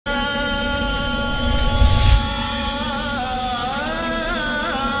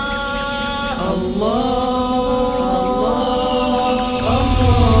আসসালামু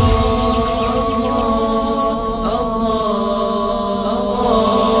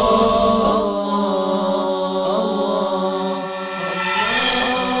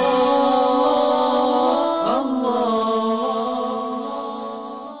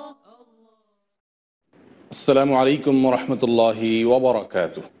আলাইকুম ওয়া রাহমাতুল্লাহি ওয়া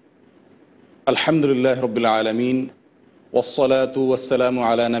বারাকাতুহু। আলহামদুলিল্লাহি রাব্বিল আলামিন ওয়াসসালাতু ওয়াসসালামু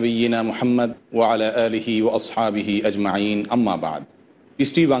আলা নাবিয়্যিনা মুহাম্মদ ওয়া আলা আলিহি ওয়া আসহাবিহি আজমাইন, আম্মা বা'দ।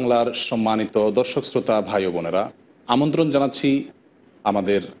 পিএসটি বাংলার সম্মানিত দর্শক শ্রোতা ভাই ও বোনেরা, আমন্ত্রণ জানাচ্ছি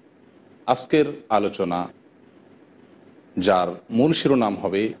আমাদের আজকের আলোচনা, যার মূল শিরোনাম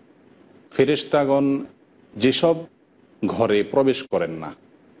হবে ফেরেশতাগণ যেসব ঘরে প্রবেশ করেন না।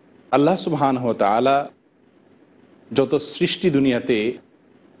 আল্লাহ সুবহানাহু ওয়া তাআলা যত সৃষ্টি দুনিয়াতে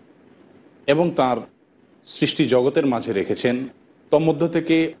এবং তার সৃষ্টি জগতের মাঝে রেখেছেন, তন্মধ্য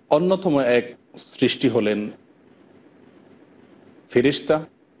থেকে অন্যতম এক সৃষ্টি হলেন ফেরেশতা,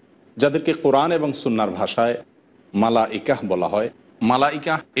 যাদেরকে কোরআন এবং সুন্নাহর ভাষায় মালাইকাহ বলা হয়।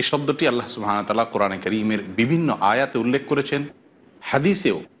 মালাইকাহ এই শব্দটি আল্লাহ সুবহানাহু ওয়া তাআলা কোরআনে কারীমের বিভিন্ন আয়াতে উল্লেখ করেছেন।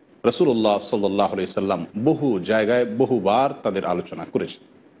 হাদিসেও রাসূলুল্লাহ সাল্লাল্লাহু আলাইহি সাল্লাম বহু জায়গায় বহুবার তাদের আলোচনা করেছেন।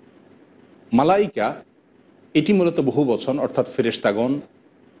 মালাইকা এটি মূলত বহু বচন, অর্থাৎ ফেরেশতাগণ।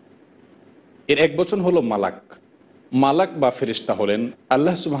 এর এক বচন হলো মালাক। মালাক বা ফেরেশতা হলেন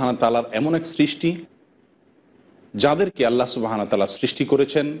আল্লাহ সুবহানাহু ওয়া তাআলার এমন এক সৃষ্টি, যাদেরকে আল্লাহ সুবহানাহু ওয়া তাআলা সৃষ্টি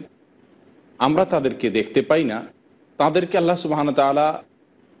করেছেন। আমরা তাদেরকে দেখতে পাই না, তাদেরকে আল্লাহ সুবহানাহু ওয়া তাআলা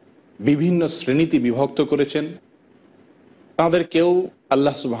বিভিন্ন শ্রেণীতে বিভক্ত করেছেন। তাদেরকেও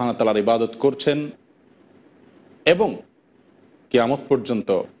আল্লাহ সুবহানাহু ওয়া তাআলার ইবাদত করছেন এবং কিয়ামত পর্যন্ত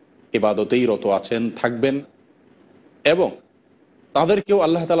ইবাদতেই রত আছেন, থাকবেন। এবং তাদেরকেও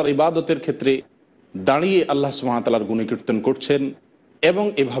আল্লাহ তাআলার ইবাদতের ক্ষেত্রে দাঁড়িয়ে আল্লাহ সুবহানাহু ওয়া তাআলার গুণকীর্তন করছেন এবং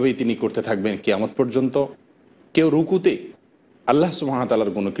এভাবেই তিনি করতে থাকবেন কিয়ামত পর্যন্ত। কেউ রুকুতে আল্লাহ সুবহানাহু ওয়া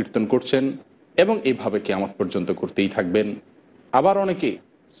তাআলার গুণকীর্তন করছেন এবং এইভাবে কিয়ামত পর্যন্ত করতেই থাকবেন। আবার অনেকে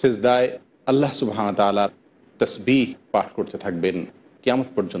সিজদায় আল্লাহ সুবহানাহু ওয়া তাআলার তাসবিহ পাঠ করতে থাকবেন, কিয়ামত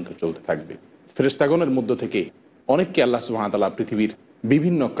পর্যন্ত চলতে থাকবে। ফেরেশতাগণের মধ্য থেকে অনেককে আল্লাহ সুবহানাহু ওয়া তাআলা পৃথিবীর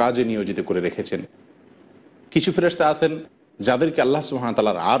বিভিন্ন কাজে নিয়োজিত করে রেখেছেন। কিছু ফেরেশতা আছেন যাদেরকে আল্লাহ সুবহানাহু ওয়া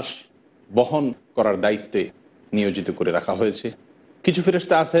তাআলার আরশ বহন করার দায়িত্বে নিয়োজিত করে রাখা হয়েছে। কিছু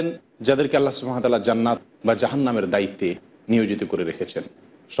ফেরেশতা আছেন যাদেরকে আল্লাহ সুবহানাহু ওয়া তাআলা জান্নাত বা জাহান্নামের দায়িত্বে নিয়োজিত করে রেখেছেন।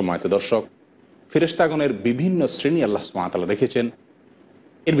 সম্মানিত দর্শক, ফেরেশতাগণের বিভিন্ন শ্রেণী আল্লাহ সুবহানাহু ওয়া তাআলা রেখেছেন।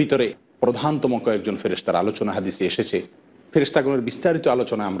 এর ভিতরে প্রধানতম কয়েকজন ফেরেশতার আলোচনা হাদিসে এসেছে। ফেরেশতাগণের বিস্তারিত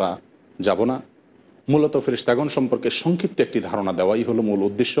আলোচনা আমরা যাব না। মূলত ফেরেশতাগণ সম্পর্কে সংক্ষিপ্ত একটি ধারণা দেওয়াই হলো মূল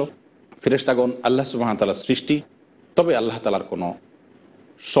উদ্দেশ্য। ফেরেশতাগণ আল্লাহ সুবহানাহু ওয়া তাআলার সৃষ্টি, তবে আল্লাহ তাআলার কোনো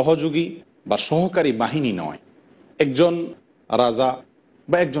সহযোগী বা সহকারী বাহিনী নয়। একজন রাজা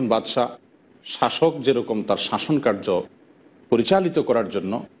বা একজন বাদশাহ, শাসক যেরকম তার শাসন কার্য পরিচালিত করার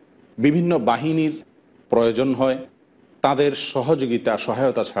জন্য বিভিন্ন বাহিনীর প্রয়োজন হয়, তাদের সহযোগিতা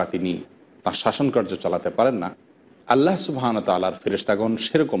সহায়তা ছাড়া তিনি তার শাসন কার্য চালাতে পারেন না। আল্লাহ সুবহানাহু ওয়া তাআলার ফেরেশতাগণ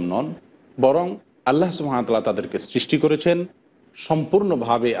সেরকম নন, বরং আল্লাহ সুবহানাহু ওয়া তাআলা তাদেরকে সৃষ্টি করেছেন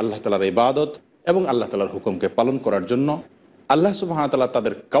সম্পূর্ণভাবে আল্লাহ তাআলার ইবাদত এবং আল্লাহ তাআলার হুকুমকে পালন করার জন্য। আল্লাহ সুবহানাহু ওয়া তাআলা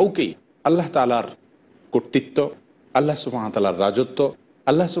তাদের কাউকেই আল্লাহ তাআলার কর্তৃত্ব, আল্লাহ সুবহানাহু ওয়া তাআলার রাজত্ব,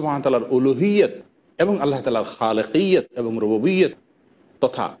 আল্লাহ সুবহানাহু ওয়া তাআলার উলুহিয়ত এবং আল্লাহ তাআলার খালিকিয়ত এবং রুবুবিয়ত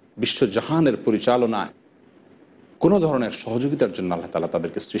তথা বিশ্বজাহানের পরিচালনায় কোনো ধরনের সহযোগিতার জন্য আল্লাহ তাআলা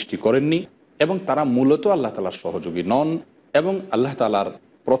তাদেরকে সৃষ্টি করেননি এবং তারা মূলত আল্লাহ তাআলার সহযোগী নন এবং আল্লাহ তাআলার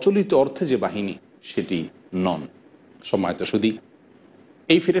প্রচলিত অর্থে যে বাহিনী সেটি নন। সম্মানিত সুধী,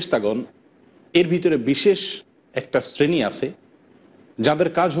 এই ফেরেশতাগণ এর ভিতরে বিশেষ একটা শ্রেণী আছে যাদের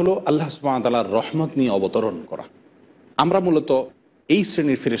কাজ হলো আল্লাহ সুবহানাহু ওয়া তাআলার রহমত নিয়ে অবতরণ করা। আমরা মূলত এই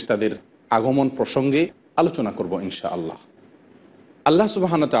শ্রেণীর ফেরেশতাদের আগমন প্রসঙ্গে আলোচনা করব ইনশাআল্লাহ। আল্লাহ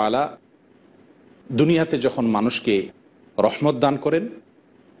সুবহানাহু ওয়া তাআলা দুনিয়াতে যখন মানুষকে রহমত দান করেন,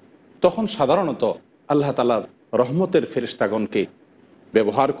 তখন সাধারণত আল্লাহ তাআলার রহমতের ফেরেশতাগণকে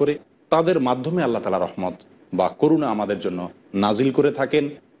ব্যবহার করে তাদের মাধ্যমে আল্লাহ তাআলা রহমত বা করুণা আমাদের জন্য নাজিল করে থাকেন।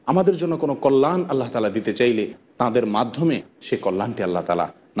 আমাদের জন্য কোনো কল্যাণ আল্লাহ তাআলা দিতে চাইলে তাদের মাধ্যমে সে কল্যাণটি আল্লাহ তাআলা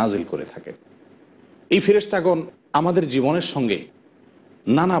নাজিল করে থাকেন। এই ফেরেশতাগণ আমাদের জীবনের সঙ্গে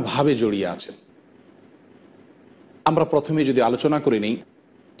নানাভাবে জড়িয়ে আছেন। আমরা প্রথমে যদি আলোচনা করে নিই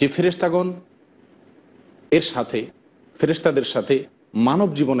যে ফেরেশতাগণ এর সাথে, ফেরেশতাদের সাথে মানব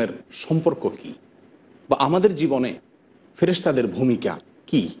জীবনের সম্পর্ক কি, বা আমাদের জীবনে ফেরেশতাদের ভূমিকা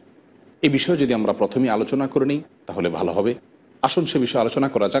কি, এই বিষয়ে যদি আমরা প্রথমে আলোচনা করে নিই তাহলে ভালো হবে। আসুন সে বিষয়ে আলোচনা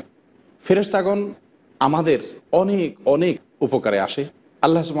করা যাক। ফেরেশতাগণ আমাদের অনেক অনেক উপকারে আসে।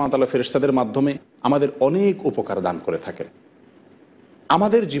 আল্লাহ সুবহানাহু ওয়া তাআলা ফেরেশতাদের মাধ্যমে আমাদের অনেক উপকার দান করে থাকেন।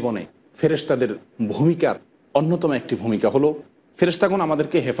 আমাদের জীবনে ফেরেশতাদের ভূমিকার অন্যতম একটি ভূমিকা হলো ফেরেশতাগণ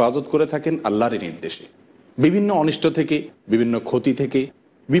আমাদেরকে হেফাজত করে থাকেন আল্লাহর নির্দেশে। বিভিন্ন অনিষ্ট থেকে, বিভিন্ন ক্ষতি থেকে,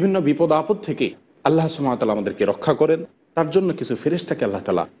 বিভিন্ন বিপদ আপদ থেকে আল্লাহ সুবহানাহু ওয়া তাআলা আমাদেরকে রক্ষা করেন। তার জন্য কিছু ফেরেশতাকে আল্লাহ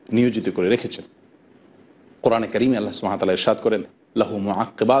তাআলা নিয়োজিত করে রেখেছেন। কোরআনে কারিমে আল্লাহ সুবহানাহু ওয়া তাআলা ইরশাদ করেন, লাহু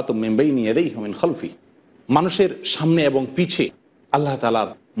মুআক্কিবাতুম মিন বাইনি ইয়াদাইহি ওয়া মিন খালফিহি। মানুষের সামনে এবং পিছে আল্লাহ তাআলার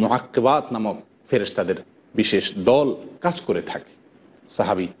মুআক্কিবাত নামক ফেরেশতাদের বিশেষ দল কাজ করে থাকে।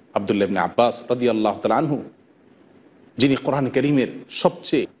 সাহাবী আব্দুল্লাহ ইবনে আব্বাস রাদিয়াল্লাহু তাআলা আনহু, যিনি কোরআন কারীমের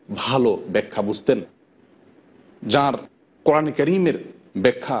সবচেয়ে ভালো ব্যাখ্যা বুঝতেন, যার কোরআন কারীমের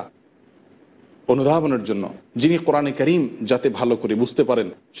ব্যাখ্যা অনুধাবনের জন্য, যিনি কোরআনে কারীম যাতে ভালো করে বুঝতে পারেন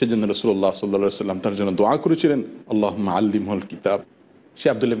সেজন্য রাসূলুল্লাহ সাল্লাল্লাহু আলাইহি ওয়াসাল্লাম তার জন্য দোয়া করেছিলেন, আল্লাহুম্মা আল্লিমহুল কিতাব। সে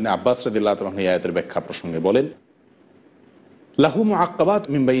আব্দুল্লাহ ইবনে আব্বাস রাদিয়াল্লাহু তাআলা এই আয়াতের ব্যাখ্যা প্রসঙ্গে বলেন, লাহু মুআক্কাবাত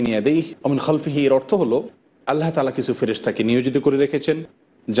মিন বাইনি ইয়াদাইহি ওয়া মিন খালফিহি, এর অর্থ হলো আল্লাহ তাআলা কিছু ফেরেশতাকে নিয়োজিত করে রেখেছেন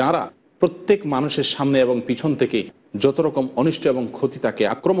যারা প্রত্যেক মানুষের সামনে এবং পিছন থেকে যত রকম অনিষ্ট এবং ক্ষতি তাকে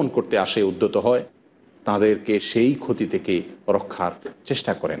আক্রমণ করতে আসে, উদ্যত হয়, তাদেরকে সেই ক্ষতি থেকে রক্ষার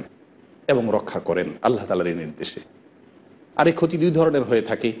চেষ্টা করেন এবং রক্ষা করেন আল্লাহ তাআলার নির্দেশে। আর এই ক্ষতি দুই ধরনের হয়ে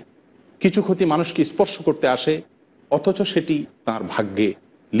থাকে। কিছু ক্ষতি মানুষকে স্পর্শ করতে আসে অথচ সেটি তার ভাগ্যে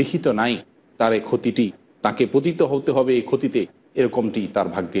লিখিত নাই, তার এই ক্ষতিটি তাকে পতিত হতে হবে এই ক্ষতিতে, এরকমটি তার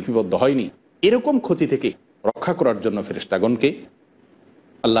ভাগ্যে লিপিবদ্ধ হয়নি। এরকম ক্ষতি থেকে রক্ষা করার জন্য ফেরেশতাগণকে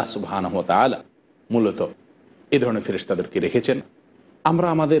আল্লাহ সুবহানাহু ওয়া তাআলা মূলত এই ধরনের ফেরেশতাদেরকে রেখেছেন। আমরা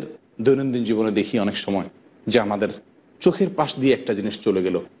আমাদের দৈনন্দিন জীবনে দেখি অনেক সময় যে আমাদের চোখের পাশ দিয়ে একটা জিনিস চলে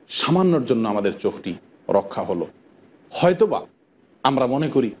গেল, সামান্যর জন্য আমাদের চোখটি রক্ষা হলো। হয়তোবা আমরা মনে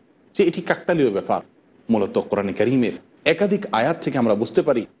করি যে এটি কাকতালীয় ব্যাপার। মূলত কোরআনে কারীমের একাধিক আয়াত থেকে আমরা বুঝতে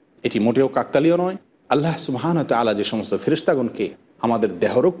পারি এটি মোটেও কাকতালীয় নয়। আল্লাহ সুবহানাহু ওয়া তাআলা যে সমস্ত ফেরেশতাগণকে আমাদের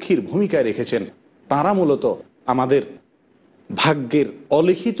দেহরক্ষীর ভূমিকায় রেখেছেন, তারা মূলত আমাদের ভাগ্যের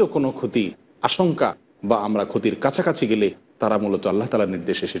অলিখিত কোনো ক্ষতি আশঙ্কা বা আমরা ক্ষতির কাছাকাছি গেলে তারা মূলত আল্লাহ তাআলার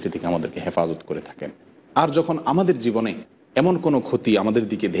নির্দেশে সেটি থেকে আমাদেরকে হেফাজত করে থাকেন। আর যখন আমাদের জীবনে এমন কোনো ক্ষতি আমাদের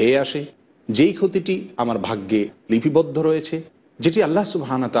দিকে ধেয়ে আসে, যেই ক্ষতিটি আমার ভাগ্যে লিপিবদ্ধ রয়েছে, যেটি আল্লাহ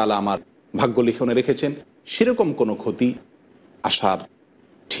সুবহানাহু ওয়া তাআলা আমার ভাগ্য লিখনে রেখেছেন, সেরকম কোনো ক্ষতি আসার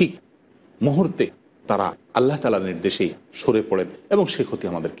ঠিক মুহূর্তে তারা আল্লাহ তাআলার নির্দেশে সরে পড়েন এবং সেই ক্ষতি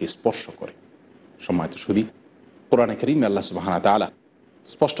আমাদেরকে স্পর্শ করে। সম্মানিত সুধী, কোরআনে কারীমে আল্লাহ সুবহানাহু ওয়া তাআলা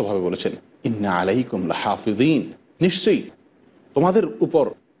স্পষ্টভাবে বলেছেন, ইন্না আলাইকুম লাহাফিযিন, নিশ্চয়ই তোমাদের উপর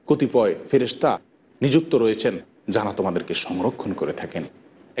কতিপয় ফেরেশতা নিযুক্ত রয়েছেন যারা তোমাদেরকে সংরক্ষণ করে থাকেন।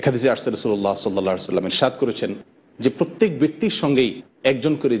 এক হাদিসে আসছে রাসূলুল্লাহ সাল্লাল্লাহু আলাইহি ওয়াসাল্লাম ইরশাদ করেছেন যে প্রত্যেক ব্যক্তির সঙ্গেই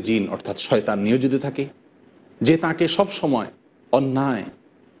একজন করে জিন অর্থাৎ শয়তান নিয়োজিত থাকে, যে তাকে সব সময় অন্যায়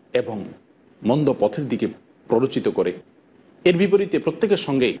এবং মন্দ পথের দিকে প্ররোচিত করে। এর বিপরীতে প্রত্যেকের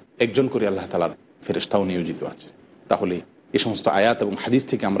সঙ্গেই একজন করে আল্লাহ তাআলার ফেরেশতাও নিয়োজিত আছে। তাহলে এই সমস্ত আয়াত এবং হাদিস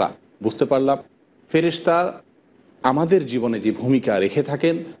থেকে আমরা বুঝতে পারলাম ফেরেশতা আমাদের জীবনে যে ভূমিকা রেখে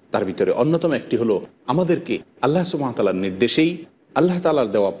থাকেন তার ভিতরে অন্যতম একটি হলো আমাদেরকে আল্লাহ সুবহানাহু ওয়া তাআলার নির্দেশেই, আল্লাহ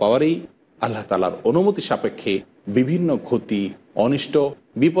তাআলার দেওয়া পাওয়ারেই, আল্লাহ তাআলার অনুমতি সাপেক্ষে বিভিন্ন ক্ষতি, অনিষ্ট,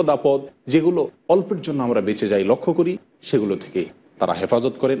 বিপদ আপদ যেগুলো অল্পের জন্য আমরা বেঁচে যাই লক্ষ্য করি, সেগুলো থেকে তারা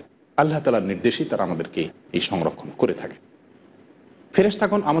হেফাজত করেন। আল্লাহ তাআলার নির্দেশেই তারা আমাদেরকে এই সংরক্ষণ করে থাকে।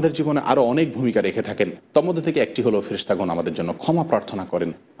 ফেরেশতাগণ আমাদের জীবনে আরও অনেক ভূমিকা রেখে থাকেন। তার মধ্যে থেকে একটি হলো ফেরেশতাগণ আমাদের জন্য ক্ষমা প্রার্থনা করেন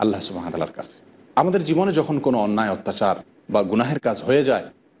আল্লাহ সুবহানাহু ওয়া তাআলার কাছে। আমাদের জীবনে যখন কোনো অন্যায়, অত্যাচার বা গুনাহের কাজ হয়ে যায়,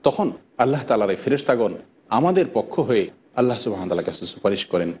 তখন আল্লাহ তাআলার এই ফেরেশতাগণ আমাদের পক্ষ হয়ে আল্লাহ সুবহানাহু ওয়া তাআলার কাছে সুপারিশ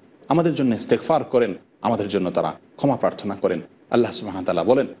করেন, আমাদের জন্য ইস্তেগফার করেন, আমাদের জন্য তারা ক্ষমা প্রার্থনা করেন। আল্লাহ সুবহানাহু ওয়া তাআলা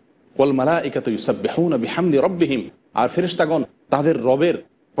বলেন, ওয়াল মালাইকাতু ইউসাব্বিহুনা বিহামদি রাব্বিহিম, আর ফেরেশতাগণ তাদের রবের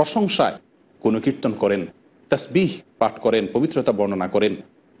প্রশংসায় গুণকীর্তন করেন, তাসবিহ পাঠ করেন, পবিত্রতা বর্ণনা করেন,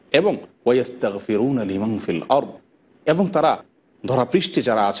 এবং ওয়াস্তাগফিরুনা লিমান ফিল আরদ, এবং তারা ধরাপৃষ্ঠে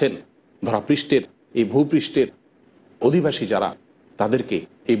যারা আছেন, ধরাপৃষ্ঠের এই ভূপৃষ্ঠের অধিবাসী যারা, তাদেরকে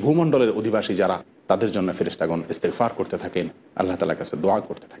এই ভূমণ্ডলের অধিবাসী যারা, তাদের জন্য ফেরেশতাগণ ইস্তেগফার করতে থাকেন, আল্লাহ তাআলার কাছে দোয়া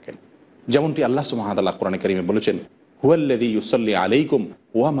করতে থাকেন। যেমনটি আল্লাহ সুবহানাহু ওয়া তাআলা কোরআনে কারীমে বলেছেন, হুয়াল্লাযী ইউসাল্লি আলাইকুম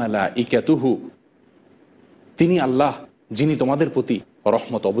ওয়া মালাইকাতুহু, তিনি আল্লাহ যিনি তোমাদের প্রতি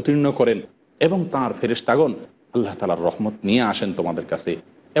রহমত অবতীর্ণ করেন এবং তাঁর ফেরেশতাগণ আল্লাহ তাআলার রহমত নিয়ে আসেন তোমাদের কাছে।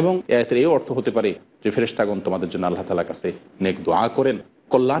 এবং এর এই অর্থ হতে পারে যে ফেরেশতাগণ তোমাদের জন্য আল্লাহ তাআলার কাছে নেক দোয়া করেন,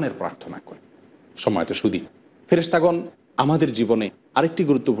 কল্যাণের প্রার্থনা করেন। সম্মানিত সুধী, ফেরেশতাগণ আমাদের জীবনে আরেকটি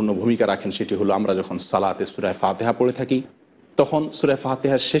গুরুত্বপূর্ণ ভূমিকা রাখেন, সেটি হলো আমরা যখন সালাতে সূরা ফাতিহা পড়ে থাকি, তখন সূরা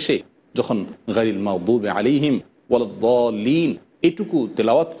ফাতিহার শেষে যখন গায়রিল মাগদুবি আলাইহিম ওয়ালাদ-দাল্লিন এটুকু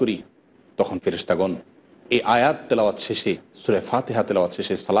তেলাওয়াত করি, তখন ফেরেশতাগণ এই আয়াত তেলাওয়াত শেষে, সূরা ফাতিহা তেলাওয়াত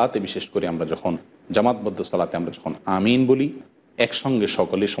শেষে সালাতে, বিশেষ করে আমরা যখন জামাতবদ্ধ সালাতে আমরা যখন আমিন বলি একসঙ্গে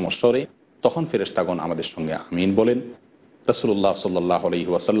সকলে সমস্বরে, তখন ফেরেশতাগণ আমাদের সঙ্গে আমিন বলেন রাসূলুল্লাহ সাল্লাল্লাহু আলাইহি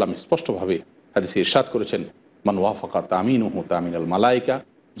ওয়াসাল্লাম স্পষ্টভাবে হাদিসে ইরশাদ করেছেন, মান ওয়াফাকা তামিনুহু তামিনাল মালায়েকা,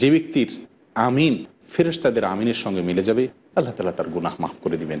 যে ব্যক্তির আমিন ফেরেশতাদের আমিনের সঙ্গে মিলে যাবে, আল্লাহ তাআলা তার গুনাহ মাফ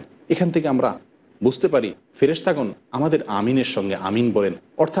করে দিবেন। এখান থেকে আমরা বুঝতে পারি ফেরেশতাগণ আমাদের আমিনের সঙ্গে আমিন বলেন,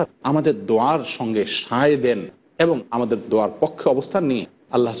 অর্থাৎ আমাদের দোয়ার সঙ্গে সায় দেন এবং আমাদের দোয়ার পক্ষে অবস্থান নিয়ে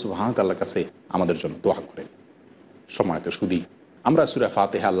আল্লাহ সুবহানাহু ওয়া তাআলার কাছে আমাদের জন্য দোয়া করেন। সময়ত শুধু আমরা সূরা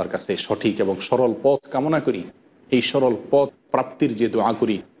ফাতিহা আল্লাহর কাছে সঠিক এবং সরল পথ কামনা করি। এই সরল পথ প্রাপ্তির যে দোয়া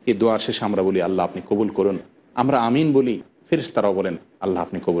করি, এই দোয়ার শেষে আমরা বলি আল্লাহ আপনি কবুল করুন। আমরা আমিন বলি, ফেরেশতারাও বলেন আল্লাহ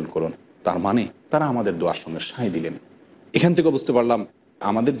আপনি কবুল করুন। তার মানে তারা আমাদের দোয়ার সঙ্গে সায় দিলেন। এখান থেকে বুঝতে পারলাম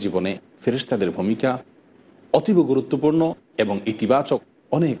আমাদের জীবনে ফেরেশতাদের ভূমিকা অতীব গুরুত্বপূর্ণ এবং ইতিবাচক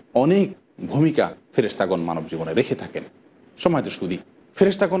অনেক অনেক ভূমিকা ফেরেশতাগণ মানব জীবনে রেখে থাকেন। সময়ত শুধু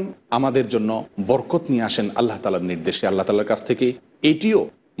ফেরেশতাগণ আমাদের জন্য বরকত নিয়ে আসেন আল্লাহ তাআলার নির্দেশে, আল্লাহ তাআলার কাছ থেকে। এটিও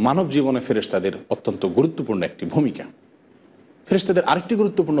মানব জীবনে ফেরেশতাদের অত্যন্ত গুরুত্বপূর্ণ একটি ভূমিকা। ফেরেশতাদের আরেকটি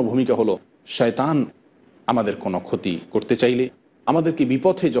গুরুত্বপূর্ণ ভূমিকা হলো, শয়তান আমাদের কোনো ক্ষতি করতে চাইলে, আমাদেরকে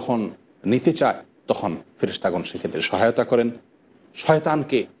বিপথে যখন নিতে চায়, তখন ফেরেশতাগণ সেক্ষেত্রে সহায়তা করেন,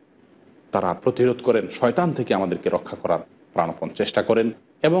 শয়তানকে তারা প্রতিরোধ করেন, শয়তান থেকে আমাদেরকে রক্ষা করার প্রাণপণ চেষ্টা করেন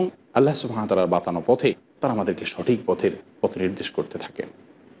এবং আল্লাহ সুবহানাহু ওয়া তাআলার বাতানো পথে তারা আমাদেরকে সঠিক পথ নির্দেশ করতে থাকেন।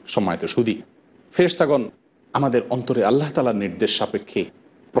 সম্মানিত সুধী, ফেরেশতাগণ আমাদের অন্তরে আল্লাহ তাআলার নির্দেশ সাপেক্ষে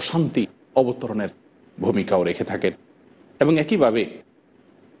প্রশান্তি অবতরণের ভূমিকাও রেখে থাকেন এবং একইভাবে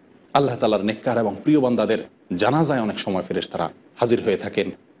আল্লাহ তাআলার নেককার এবং প্রিয় বান্দাদের জানাজায় অনেক সময় ফেরেশতারা হাজির হয়ে থাকেন।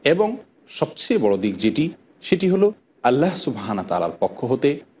 এবং সবচেয়ে বড় দিক যেটি, সেটি হলো আল্লাহ সুবহানাহু ওয়া তাআলার পক্ষ হতে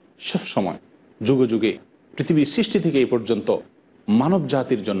সব সময় যুগে যুগে পৃথিবীর সৃষ্টি থেকে এই পর্যন্ত মানব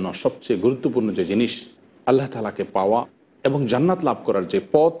জাতির জন্য সবচেয়ে গুরুত্বপূর্ণ যে জিনিস, আল্লাহ তাআলাকে পাওয়া এবং জান্নাত লাভ করার যে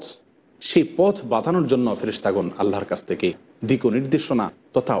পথ, সেই পথ বাঁধানোর জন্য ফেরেশতাগণ আল্লাহর কাছ থেকে দিক নির্দেশনা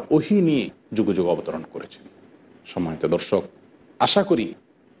তথা ওহী নিয়ে যুগে যুগে অবতরণ করেছেন। সম্মানিত দর্শক, আশা করি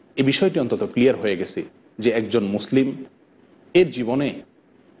এই বিষয়টি অন্তত ক্লিয়ার হয়ে গেছে যে একজন মুসলিম এর জীবনে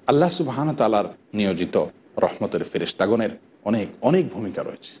আল্লাহ সুবহানাহু ওয়া তাআলার নিয়োজিত রহমতের ফেরেশতাগণের অনেক অনেক ভূমিকা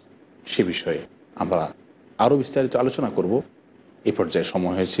রয়েছে। সে বিষয়ে আমরা আরও বিস্তারিত আলোচনা করব। এই পর্যায়ে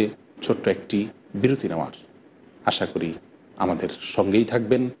সময় হয়েছে ছোট্ট একটি বিরতি নেওয়ার। আশা করি আমাদের সঙ্গেই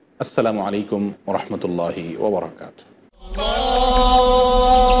থাকবেন। আসসালামু আলাইকুম ওয়া রাহমাতুল্লাহি ওয়া বারাকাতুহু।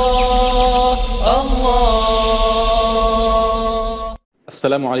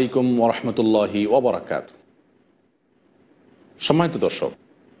 আসসালামু আলাইকুম ওয়া রাহমাতুল্লাহি ওয়া বারাকাতুহু। সম্মানিত দর্শক,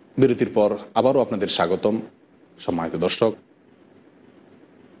 বিরতির পর আবারও আপনাদের স্বাগতম। সম্মানিত দর্শক,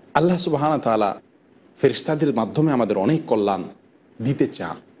 আল্লাহ সুবহানাহু ওয়া তাআলা ফেরেশতাদের মাধ্যমে আমাদের অনেক কল্যাণ দিতে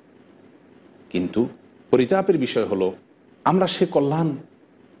চান, কিন্তু পরিতাপের বিষয় হলো আমরা সে কল্যাণ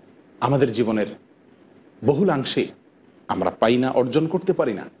আমাদের জীবনের বহুলাংশে আমরা পাই না, অর্জন করতে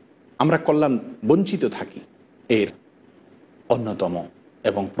পারি না। আমরা কল্যাণ বঞ্চিত থাকি। এর অন্যতম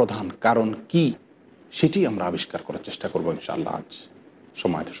এবং প্রধান কারণ কি, সেটি আমরা আবিষ্কার করার চেষ্টা করব ইনশাআল্লাহ আজ।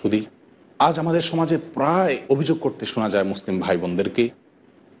 সময়ত শুধু আজ আমাদের সমাজে প্রায় অভিযোগ করতে শোনা যায় মুসলিম ভাই বোনদেরকে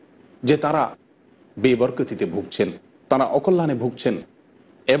যে তারা বেবরকতিতে ভুগছেন, তারা অকল্যাণে ভুগছেন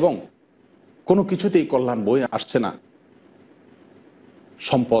এবং কোনো কিছুতেই কল্যাণ বয়ে আসছে না।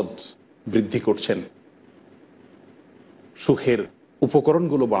 সম্পদ বৃদ্ধি করছেন, সুখের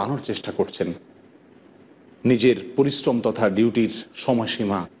উপকরণগুলো বাড়ানোর চেষ্টা করছেন, নিজের পরিশ্রম তথা ডিউটির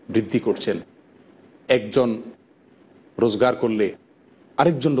সময়সীমা বৃদ্ধি করছেন। একজন রোজগার করলে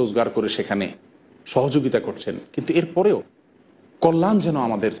আরেকজন রোজগার করে সেখানে সহযোগিতা করছেন, কিন্তু এরপরেও কল্যাণ যেন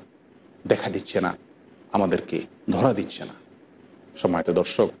আমাদের দেখা দিচ্ছে না, আমাদেরকে ধরা দিচ্ছে না। সম্মানিত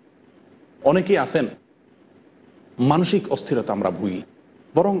দর্শক, অনেকেই আছেন মানসিক অস্থিরতা আমরা ভুগি,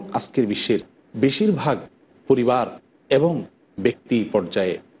 বরং আজকের বিশ্বের বেশিরভাগ পরিবার এবং ব্যক্তি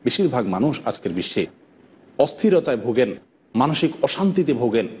পর্যায়ে বেশিরভাগ মানুষ আজকের বিশ্বে অস্থিরতায় ভোগেন, মানসিক অশান্তিতে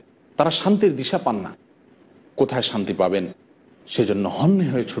ভোগেন। তারা শান্তির দিশা পান না, কোথায় শান্তি পাবেন সেজন্য হন্যে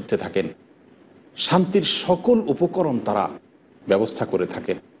হয়ে ছুটতে থাকেন। শান্তির সকল উপকরণ তারা ব্যবস্থা করে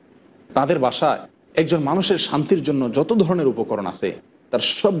থাকেন। তাদের বাসায় একজন মানুষের শান্তির জন্য যত ধরনের উপকরণ আছে তার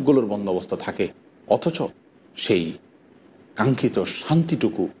সবগুলোর বন্দোবস্ত থাকে, অথচ সেই কাঙ্ক্ষিত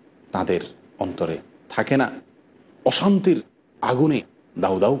শান্তিটুকু তাদের অন্তরে থাকে না। অশান্তির আগুনে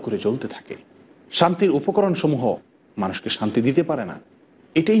দাউ দাউ করে জ্বলতে থাকে। শান্তির উপকরণ সমূহ মানুষকে শান্তি দিতে পারে না,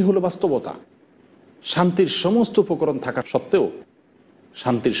 এটাই হলো বাস্তবতা। শান্তির সমস্ত উপকরণ থাকা সত্ত্বেও,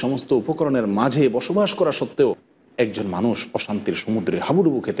 শান্তির সমস্ত উপকরণের মাঝে বসবাস করা সত্ত্বেও একজন মানুষ অশান্তির সমুদ্রে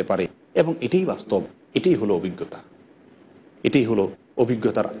হাবুডুবু খেতে পারে, এবং এটাই বাস্তব, এটাই হলো অভিজ্ঞতা। এটাই হলো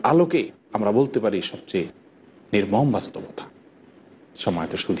অভিজ্ঞতার আলোকে আমরা বলতে পারি সবচেয়ে নির্মম বাস্তবতা।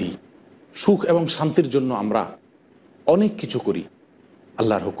 সময়ত শুধু সুখ এবং শান্তির জন্য আমরা অনেক কিছু করি,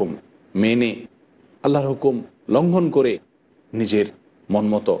 আল্লাহর হুকুম মেনে, আল্লাহর হুকুম লঙ্ঘন করে নিজের মন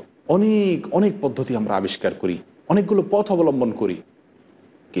মতো অনেক অনেক পদ্ধতি আমরা আবিষ্কার করি, অনেকগুলো পথ অবলম্বন করি,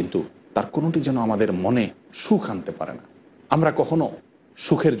 কিন্তু তার কোনোটি যেন আমাদের মনে সুখ আনতে পারে না। আমরা কখনো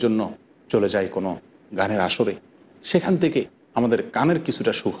সুখের জন্য চলে যাই কোনো গানের আসরে, সেখান থেকে আমাদের কানের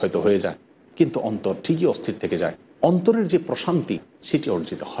কিছুটা সুখ হয়তো হয়ে যায়, কিন্তু অন্তর ঠিকই অস্থির থেকে যায়। অন্তরের যে প্রশান্তি সেটি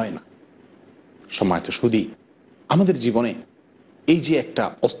অর্জিত হয় না। সময় তো শুধু আমাদের জীবনে এই যে একটা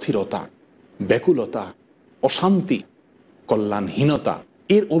অস্থিরতা, ব্যাকুলতা, অশান্তি, কল্যাণহীনতা,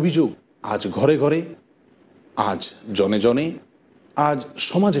 এর অভিযোগ আজ ঘরে ঘরে, আজ জনে জনে, আজ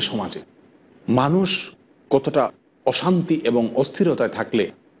সমাজে সমাজে। মানুষ কতটা অশান্তি এবং অস্থিরতায় থাকলে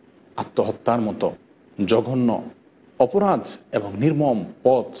আত্মহত্যার মতো জঘন্য অপরাধ এবং নির্মম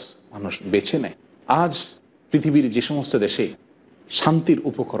পথ মানুষ বেছে নেয়। আজ পৃথিবীর যে সমস্ত দেশে শান্তির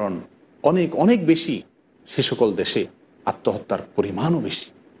উপকরণ অনেক অনেক বেশি, সে সকল দেশে আত্মহত্যার পরিমাণও বেশি।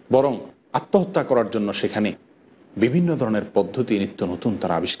 বরং আত্মহত্যা করার জন্য সেখানে বিভিন্ন ধরনের পদ্ধতি নিত্য নতুন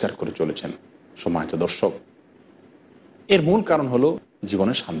তারা আবিষ্কার করে চলেছেন। সম্মানিত দর্শক, এর মূল কারণ হলো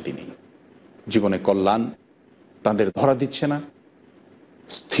জীবনে শান্তি নেই, জীবনে কল্যাণ তাদের ধরা দিচ্ছে না,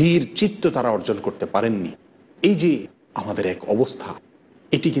 স্থির চিত্ত তারা অর্জন করতে পারেননি। এই যে আমাদের এক অবস্থা,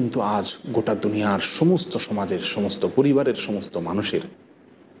 এটি কিন্তু আজ গোটা দুনিয়ার সমস্ত সমাজের, সমস্ত পরিবারের, সমস্ত মানুষের।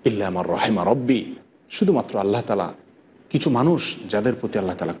 ইল্লা আমার রহেমা রব্বি, শুধুমাত্র আল্লাহ তাআলা কিছু মানুষ যাদের প্রতি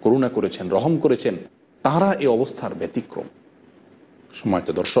আল্লাহ তাআলা করুণা করেছেন, রহম করেছেন, তারা এই অবস্থার ব্যতিক্রম। সম্মানিত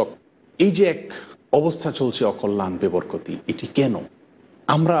দর্শক, এই যে এক অবস্থা চলছে অকল্যাণ, বেবরকতি, এটি কেন?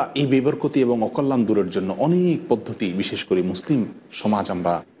 আমরা এই বেবরকতি এবং অকল্যাণ দূরের জন্য অনেক পদ্ধতি, বিশেষ করে মুসলিম সমাজ,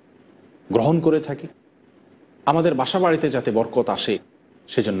 আমরা গ্রহণ করে থাকি। আমাদের বাসা বাড়িতে যাতে বরকত আসে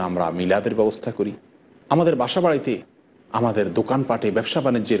সেজন্য আমরা মিলাদের ব্যবস্থা করি। আমাদের বাসা বাড়িতে, আমাদের দোকানপাটে, ব্যবসা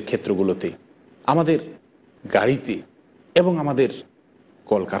বাণিজ্যের ক্ষেত্রগুলোতে, আমাদের গাড়িতে এবং আমাদের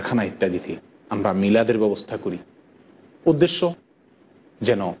কলকারখানা ইত্যাদিতে আমরা মিলাদের ব্যবস্থা করি। উদ্দেশ্য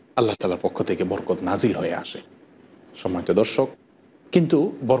যেন আল্লাহ তাআলার পক্ষ থেকে বরকত নাজিল হয়ে আসে। সম্মানিত দর্শক, কিন্তু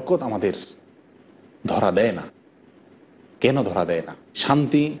বরকত আমাদের ধরা দেয় না। কেন ধরা দেয় না?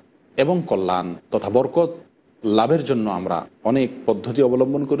 শান্তি এবং কল্যাণ তথা বরকত লাভের জন্য আমরা অনেক পদ্ধতি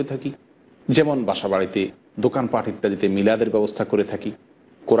অবলম্বন করে থাকি। যেমন বাসা বাড়িতে, দোকানপাট ইত্যাদিতে মিলাদের ব্যবস্থা করে থাকি,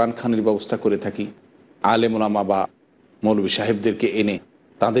 কোরআন খানির ব্যবস্থা করে থাকি, আলেম ওলামা বা মৌলভী সাহেবদেরকে এনে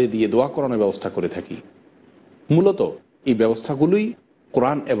তাদের দিয়ে দোয়া করানোর ব্যবস্থা করে থাকি। মূলত এই ব্যবস্থাগুলোই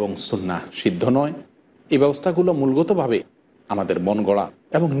কোরআন এবং সুন্নাহ সিদ্ধ নয়। এই ব্যবস্থাগুলো মূলগতভাবে আমাদের মন গড়া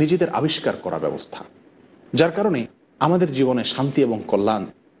এবং নিজেদের আবিষ্কার করা ব্যবস্থা, যার কারণে আমাদের জীবনে শান্তি এবং কল্যাণ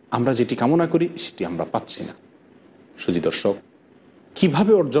আমরা যেটি কামনা করি সেটি আমরা পাচ্ছি না। শুধু দর্শক,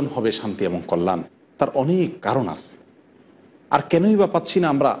 কিভাবে অর্জন হবে শান্তি এবং কল্যাণ? তার অনেক কারণ আছে। আর কেনই বা পাচ্ছি না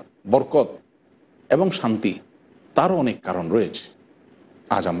আমরা বরকত এবং শান্তি? তারও অনেক কারণ রয়েছে।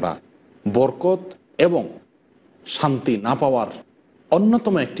 আজ আমরা বরকত এবং শান্তি না পাওয়ার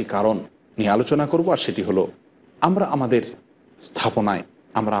অন্যতম একটি কারণ নিয়ে আলোচনা করব, আর সেটি হলো আমরা আমাদের স্থাপনায়,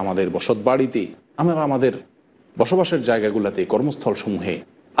 আমরা আমাদের বসত বাড়িতে, আমরা আমাদের বসবাসের জায়গাগুলোতে, কর্মস্থল সমূহে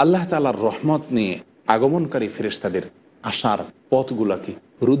আল্লাহ তাআলার রহমত নিয়ে আগমনকারী ফেরেশতাদের আসার পথগুলোকে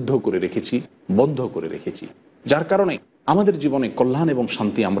রুদ্ধ করে রেখেছি, বন্ধ করে রেখেছি, যার কারণে আমাদের জীবনে কল্যাণ এবং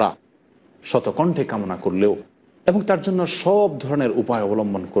শান্তি আমরা শতকণ্ঠে কামনা করলেও এবং তার জন্য সব ধরনের উপায়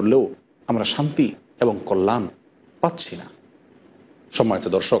অবলম্বন করলেও আমরা শান্তি এবং কল্যাণ পাচ্ছি না। সম্মানিত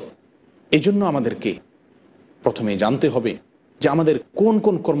দর্শক, এই জন্য আমাদেরকে প্রথমে জানতে হবে যে আমাদের কোন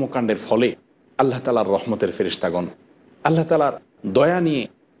কোন কর্মকাণ্ডের ফলে আল্লাহ তাআলার রহমতের ফেরেশতাগণ, আল্লাহ তাআলার দয়া নিয়ে,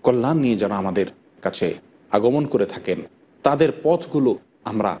 কল্যাণ নিয়ে যারা আমাদের কাছে আগমন করে থাকেন, তাদের পথগুলো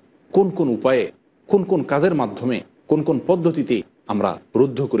আমরা কোন কোন উপায়ে, কোন কোন কাজের মাধ্যমে, কোন কোন পদ্ধতিতে আমরা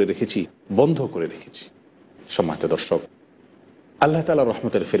রুদ্ধ করে রেখেছি, বন্ধ করে রেখেছি। সম্মানিত দর্শক, আল্লাহ তাআলার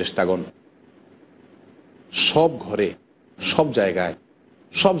রহমতের ফেরেশতাগণ সব ঘরে, সব জায়গায়,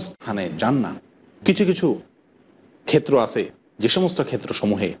 সব স্থানে যান না। কিছু কিছু ক্ষেত্র আছে যে সমস্ত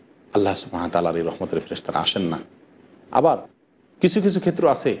ক্ষেত্রসমূহে আল্লাহ সুবহানাহু ওয়া তাআলার এই রহমতের ফেরেশতারা আসেন না। আবার কিছু কিছু ক্ষেত্র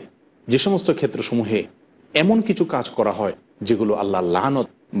আছে যে সমস্ত ক্ষেত্রসমূহে এমন কিছু কাজ করা হয় যেগুলো আল্লাহর লানত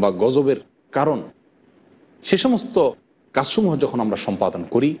বা গজবের কারণ। সে সমস্ত কাজসমূহ যখন আমরা সম্পাদন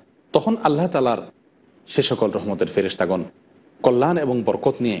করি, তখন আল্লাহ তাআলার সে সকল রহমতের ফেরেশতাগণ কল্যাণ এবং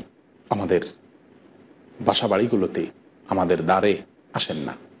বরকত নিয়ে আমাদের বাসাবাড়িগুলোতে, আমাদের দ্বারে আসেন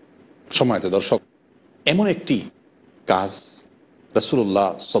না। সম্মানিত দর্শক, এমন একটি কাজ রাসূলুল্লাহ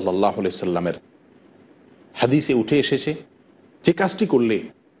সাল্লাল্লাহু আলাইহি সাল্লামের হাদিসে উঠে এসেছে, যে কাজটি করলে,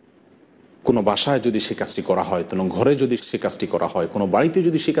 কোনো বাসায় যদি সে কাজটি করা হয়, কোনো ঘরে যদি সে কাজটি করা হয়, কোনো বাড়িতে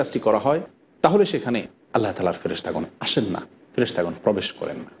যদি সে কাজটি করা হয়, তাহলে সেখানে আল্লাহ তাআলার ফেরেশতাগণ আসেন না, ফেরেশতাগণ প্রবেশ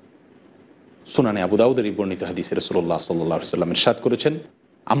করেন না। সুনানে আবু দাউদের এই বর্ণিত হাদিসে রাসূলুল্লাহ সাল্লাল্লাহু আলাইহি সাল্লাম ইরশাদ করেছেন,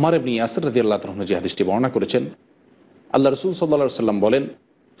 আম্মার ইবনে ইয়াসির রাদিয়াল্লাহু তাআলা যে হাদিসটি বর্ণনা করেছেন, আল্লাহ রসুল সাল্লাল্লাহু আলাইহি ওয়াসাল্লাম বলেন,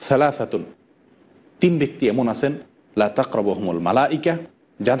 সালাসাতুন, তিন ব্যক্তি এমন আছেন, লা তাকরাবুহুমুল মালাইকা,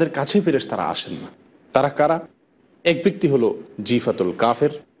 যাদের কাছে ফেরেশতারা আসেন না। তারা কারা? এক ব্যক্তি হলো জিফাতুল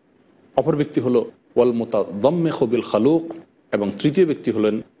কাফের, অপর ব্যক্তি হলো ওয়াল মুতাদাম্মিখু বিল খালুক, এবং তৃতীয় ব্যক্তি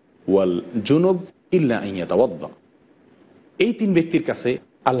হলেন ওয়াল জুনুব ইল্লা আন ইয়াতাওয়াদ্দা। এই তিন ব্যক্তির কাছে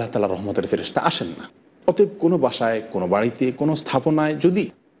আল্লাহ তাআলার রহমতের ফেরেশতা আসেন না। অতএব কোনো বাসায়, কোনো বাড়িতে, কোনো স্থাপনায় যদি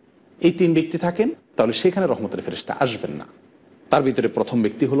এই তিন ব্যক্তি থাকেন, তাহলে সেখানে রহমতের ফেরেশতা আসবেন না। তার ভিতরে প্রথম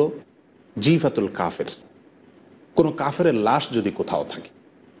ব্যক্তি হলো জিফাতুল কাফের। কোনো কাফেরের লাশ যদি কোথাও থাকে,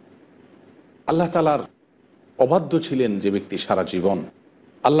 আল্লাহ তাআলার অবাধ্য ছিলেন যে ব্যক্তি সারা জীবন,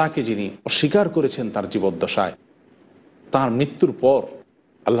 আল্লাহকে যিনি অস্বীকার করেছেন তার জীবদ্দশায়, তার মৃত্যুর পর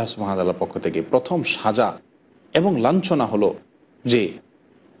আল্লাহ সুবহানাহু ওয়া তাআলার পক্ষ থেকে প্রথম সাজা এবং লাঞ্ছনা হলো যে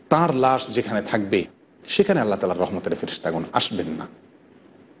তার লাশ যেখানে থাকবে সেখানে আল্লাহ তাআলার রহমতের ফেরেশতাগণ আসবেন না।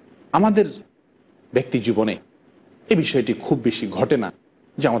 আমাদের ব্যক্তি জীবনে এই বিষয়টি খুব বেশি ঘটে না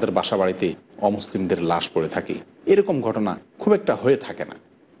যে আমাদের বাসা বাড়িতে অমুসলিমদের লাশ পড়ে থাকে, এরকম ঘটনা খুব একটা হয়ে থাকে না।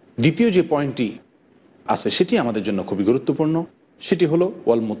 দ্বিতীয় যে পয়েন্টটি আছে সেটি আমাদের জন্য খুবই গুরুত্বপূর্ণ, সেটি হলো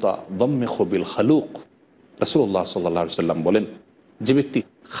ওয়াল মুতাদাম্মিখু বিল খালুক। রাসূলুল্লাহ সাল্লাল্লাহু আলাইহি ওয়াসাল্লাম বলেন, যে ব্যক্তি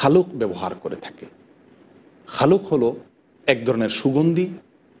খালুক ব্যবহার করে থাকে। খালুক হলো এক ধরনের সুগন্ধি,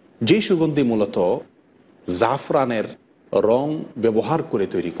 যে সুগন্ধি মূলত জাফরানের রং ব্যবহার করে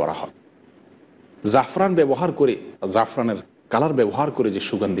তৈরি করা হয়। জাফরান ব্যবহার করে, জাফরানের কালার ব্যবহার করে যে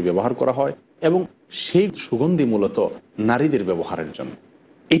সুগন্ধি ব্যবহার করা হয়, এবং সেই সুগন্ধি মূলত নারীদের ব্যবহারের জন্য।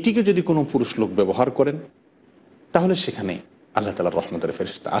 এটিকে যদি কোনো পুরুষ লোক ব্যবহার করেন, তাহলে সেখানে আল্লাহ তাআলার রহমতের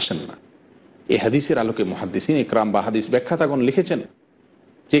ফেরেশতা আসেন না। এই হাদিসের আলোকে মুহাদ্দিসিন ইকরাম বা হাদিস ব্যাখ্যাতাগণ লিখেছেন,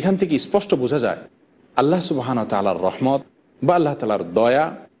 যেখান থেকে স্পষ্ট বোঝা যায় আল্লাহ সুবহানাহু ওয়া তাআলার রহমত বা আল্লাহ তাআলার দয়া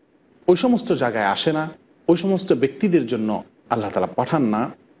ওই সমস্ত জায়গায় আসে না, ওই সমস্ত ব্যক্তিদের জন্য আল্লাহ তাআলা পাঠান না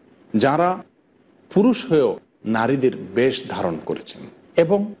যারা পুরুষ হয়েও নারীদের বেশ ধারণ করেছেন,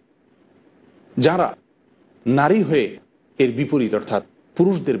 এবং যারা নারী হয়ে এর বিপরীত অর্থাৎ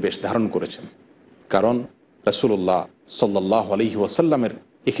পুরুষদের বেশ ধারণ করেছেন। কারণ রাসূলুল্লাহ সাল্লাল্লাহু আলাইহি ওয়াসাল্লামের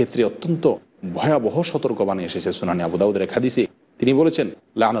এক্ষেত্রে অত্যন্ত ভয়াবহ সতর্কবাণী এসেছে সুনানে আবু দাউদের এক হাদিসে। তিনি বলেছেন,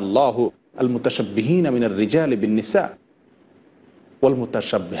 লাআনাল্লাহু আল মুতাশাব্বিহিনা মিনার রিজালি বিন নিসা ওয়াল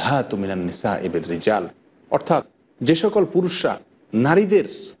মুতাশাব্বিহাতু মিনান নিসাই বির রিজাল। অর্থাৎ যে সকল পুরুষরা নারীদের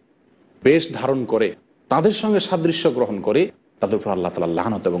বেশ ধারণ করে, তাদের সঙ্গে সাদৃশ্য গ্রহণ করে, তাদের উপর আল্লাহ তাআলার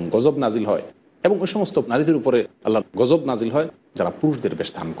লানত এবং গজব নাজিল হয়, এবং ওই সমস্ত নারীদের উপরে আল্লাহর গজব নাজিল হয় যারা পুরুষদের বেশ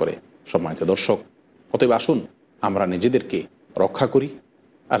ধারণ করে। সম্মানিত দর্শক, অতএব আসুন আমরা নিজেদেরকে রক্ষা করি।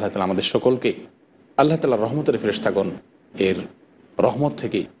 আল্লাহ তাআলা আমাদের সকলকে আল্লাহ তাআলার রহমতের ফেরেশতাগণ এর রহমত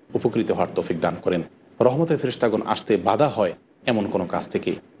থেকে উপকৃত হওয়ার তৌফিক দান করেন। রহমতের ফেরেশতাগণ আসতে বাধা হয় এমন কোনো কাজ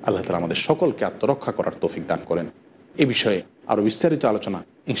থেকে আল্লাহ তাআলা আমাদের সকলকে আত্মরক্ষা করার তৌফিক দান করেন। এ বিষয়ে আরও বিস্তারিত আলোচনা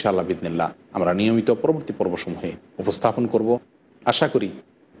ইনশাআল্লাহ বিইذনিল্লাহ আমরা নিয়মিত পরবর্তী পর্বসমূহে উপস্থাপন করব। আশা করি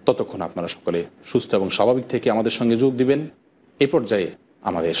ততক্ষণ আপনারা সকলে সুস্থ এবং স্বাভাবিক থেকে আমাদের সঙ্গে যোগ দিবেন। এই পর্যায়ে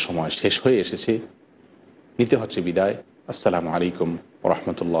আমাদের সময় শেষ হয়ে এসেছে, নিতে হচ্ছে বিদায়। আসসালামু আলাইকুম ওয়া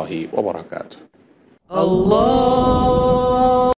রাহমাতুল্লাহি ওয়া বারাকাতুহু।